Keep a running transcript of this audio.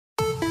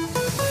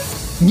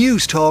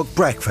News Talk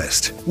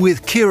Breakfast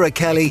with Ciara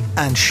Kelly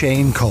and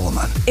Shane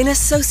Coleman. In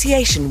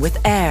association with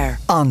AIR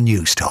on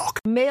News Talk.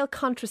 Male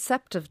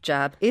contraceptive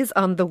jab is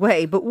on the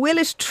way, but will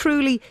it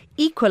truly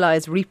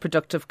equalise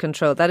reproductive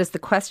control? That is the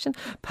question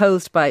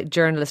posed by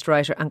journalist,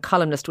 writer and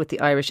columnist with the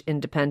Irish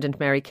Independent,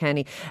 Mary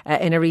Kenny,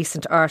 in a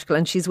recent article.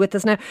 And she's with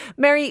us now.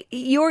 Mary,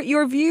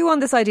 your view on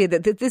this idea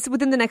that this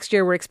within the next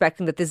year we're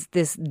expecting that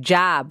this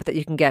jab that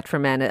you can get for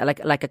men,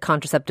 like a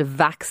contraceptive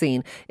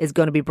vaccine, is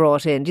going to be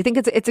brought in. Do you think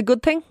it's a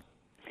good thing?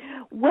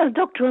 Well,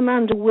 Dr.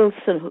 Amanda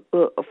Wilson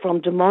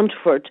from De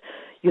Montfort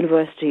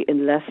University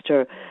in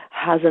Leicester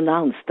has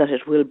announced that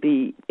it will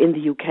be in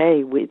the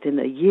UK within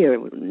a year,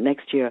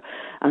 next year.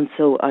 And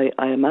so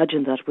I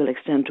imagine that will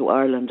extend to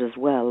Ireland as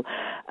well.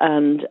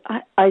 And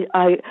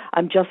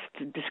I'm just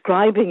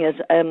describing it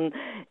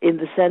in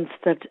the sense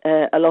that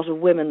a lot of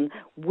women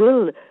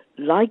will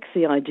like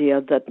the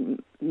idea that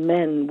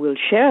men will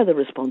share the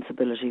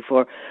responsibility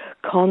for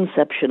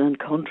conception and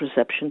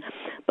contraception,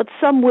 but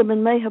some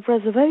women may have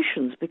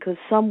reservations because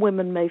some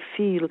women may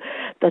feel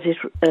that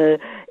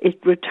it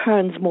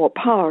returns more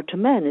power to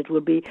men. It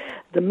will be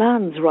the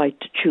man's right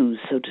to choose,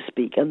 so to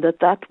speak, and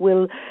that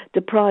will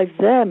deprive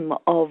them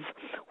of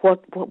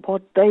what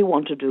they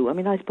want to do. I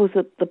mean, I suppose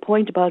that the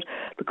point about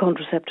the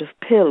contraceptive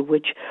pill,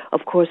 which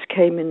of course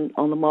came in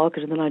on the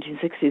market in the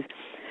 1960s,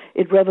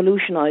 it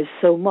revolutionised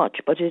so much,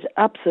 but it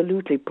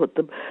absolutely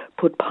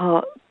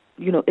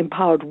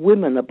empowered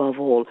women above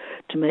all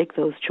to make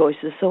those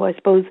choices. So I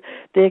suppose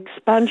the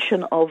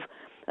expansion of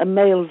a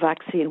male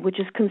vaccine, which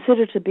is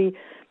considered to be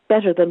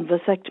better than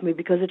vasectomy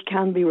because it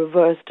can be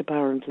reversed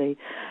apparently,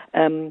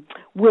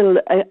 will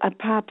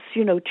perhaps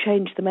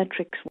change the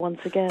metrics once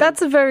again.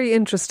 That's a very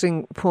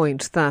interesting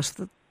point,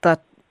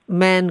 that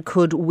men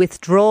could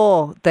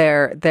withdraw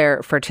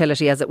their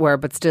fertility, as it were,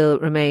 but still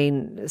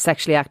remain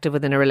sexually active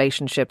within a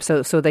relationship.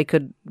 So they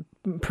could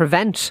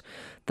prevent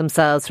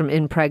themselves from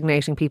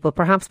impregnating people,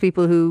 perhaps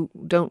people who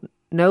don't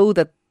know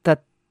that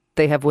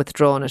they have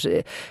withdrawn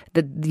it,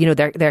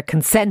 their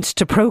consent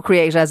to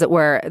procreate, as it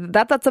were.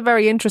 That's a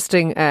very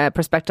interesting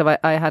perspective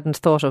I hadn't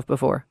thought of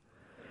before.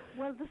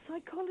 Well, the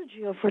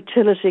psychology of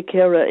fertility,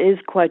 Ciara, is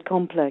quite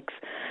complex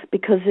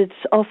because it's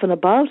often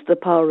about the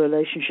power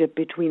relationship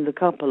between the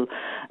couple,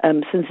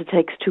 since it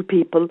takes two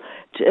people,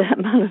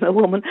 a man and a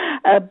woman,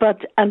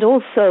 and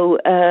also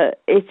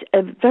it's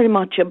very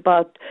much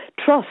about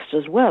trust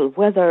as well,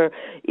 whether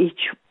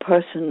each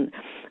person,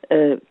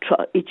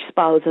 each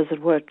spouse, as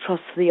it were,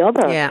 trusts the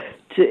other. Yeah.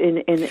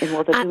 In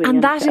what they're doing,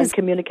 and that is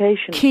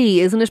communication key,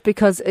 isn't it?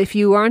 Because if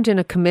you aren't in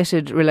a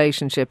committed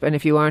relationship, and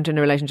if you aren't in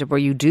a relationship where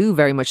you do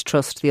very much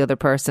trust the other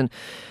person,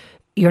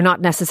 you're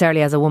not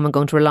necessarily, as a woman,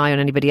 going to rely on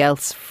anybody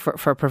else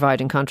for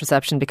providing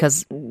contraception,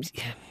 because the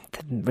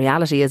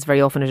reality is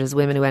very often it is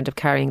women who end up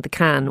carrying the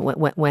can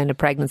when a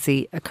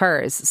pregnancy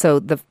occurs.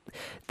 So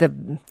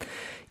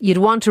you'd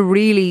want to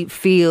really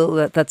feel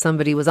that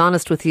somebody was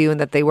honest with you and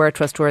that they were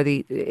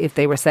trustworthy if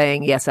they were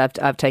saying, yes,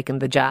 I've taken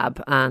the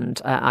jab and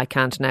I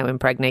can't now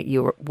impregnate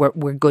you.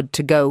 We're good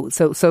to go.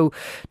 So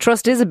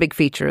trust is a big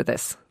feature of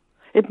this.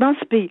 It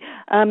must be.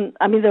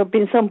 There have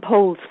been some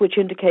polls which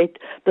indicate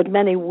that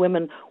many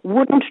women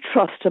wouldn't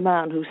trust a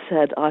man who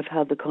said, I've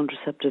had the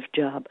contraceptive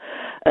jab,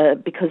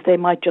 because they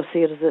might just see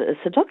it as a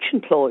seduction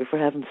ploy, for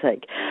heaven's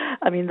sake.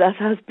 I mean, that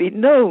has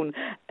been known.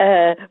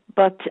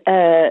 But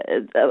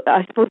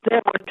I suppose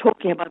there we're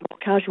talking about more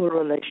casual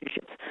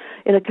relationships.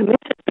 In a committed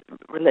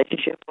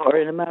relationship or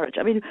in a marriage.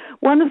 I mean,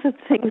 one of the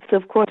things,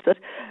 of course,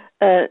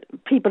 that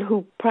people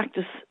who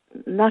practice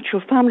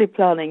natural family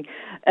planning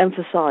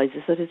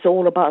emphasises that it's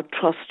all about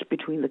trust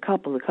between the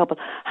couple. The couple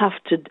have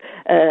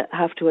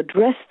to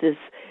address this,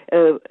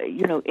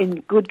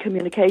 in good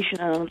communication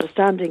and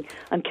understanding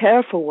and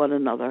care for one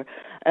another.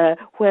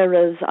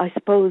 Whereas I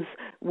suppose,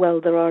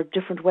 there are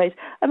different ways,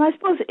 and I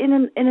suppose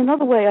in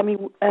another way,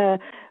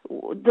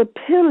 the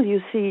pill, you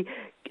see,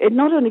 it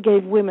not only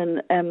gave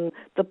women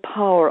the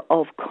power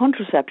of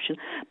contraception,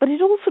 but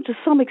it also to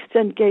some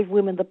extent gave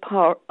women the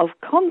power of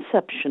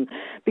conception,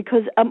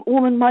 because a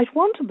woman might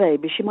want a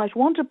baby, she might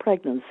want a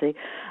pregnancy,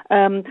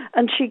 and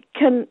she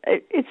can,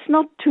 it's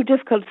not too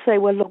difficult to say,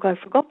 well, look, I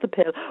forgot the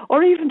pill,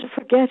 or even to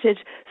forget it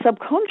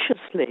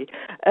subconsciously.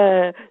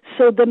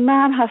 So the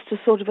man has to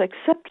sort of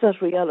accept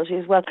that reality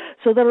as well.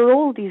 So there are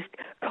all these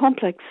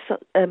complex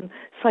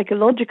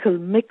psychological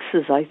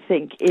mixes, I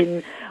think,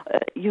 in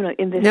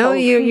this. No,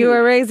 you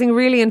are raising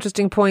really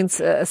interesting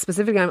points.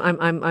 Specifically,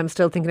 I'm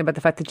still thinking about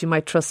the fact that you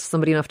might trust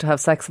somebody enough to have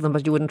sex with them,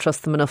 but you wouldn't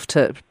trust them enough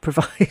to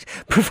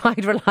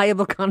provide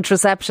reliable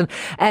contraception.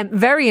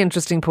 Very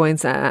interesting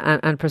points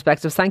and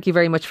perspectives. Thank you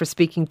very much for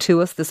speaking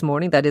to us this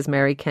morning. That is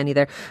Mary Kenny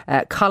there,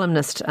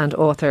 columnist and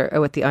author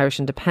with the Irish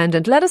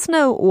Independent. Let us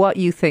know what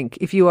you think.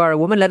 If you are a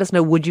woman, let us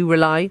know, would you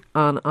rely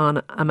on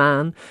a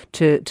man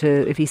to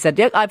if he said,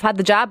 yeah, I've had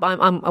the jab,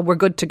 we're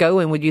good to go,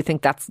 and would you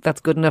think that's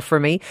good enough for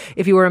me?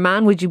 If you were a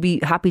man, would you be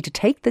happy to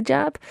take the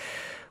jab?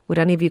 Would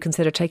any of you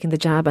consider taking the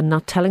jab and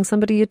not telling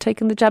somebody you'd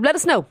taken the jab? Let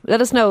us know.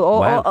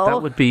 Wow,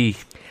 that would be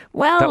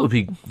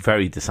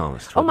very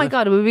dishonest. Oh my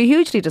God, it would be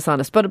hugely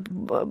dishonest. But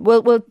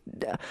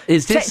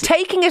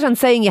taking it and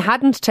saying you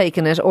hadn't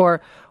taken it,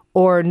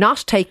 or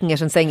not taking it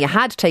and saying you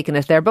had taken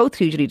it, they're both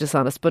hugely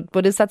dishonest.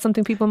 But is that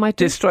something people might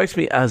do? This strikes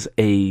me as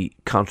a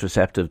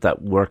contraceptive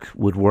that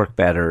would work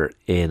better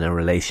in a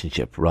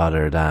relationship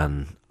rather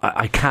than.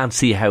 I can't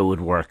see how it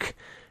would work.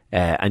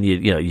 And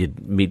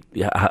you'd meet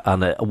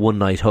on a one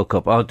night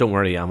hookup. Oh, don't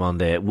worry, I'm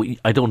on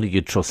I don't think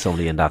you'd trust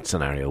somebody in that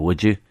scenario,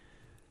 would you?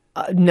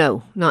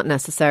 No, not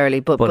necessarily.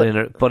 But in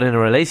a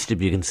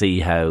relationship, you can see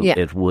how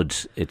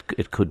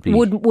it could be.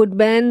 Would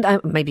men,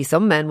 maybe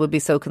some men, would be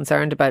so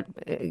concerned about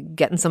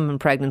getting someone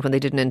pregnant when they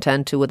didn't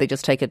intend to? Would they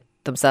just take it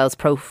themselves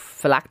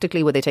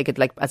prophylactically? Would they take it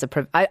like as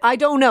a? I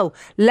don't know.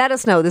 Let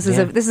us know. This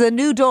is a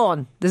new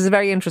dawn. This is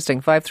very interesting.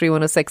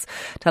 53106.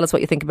 Tell us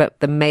what you think about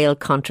the male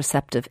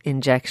contraceptive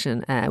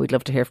injection. We'd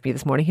love to hear from you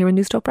this morning here in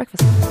News Talk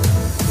Breakfast.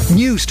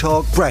 News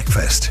Talk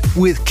Breakfast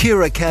with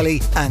Ciara Kelly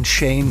and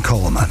Shane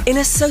Coleman. In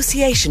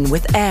association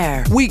with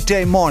AIR.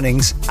 Weekday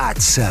mornings at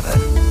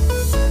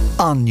 7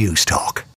 on News Talk.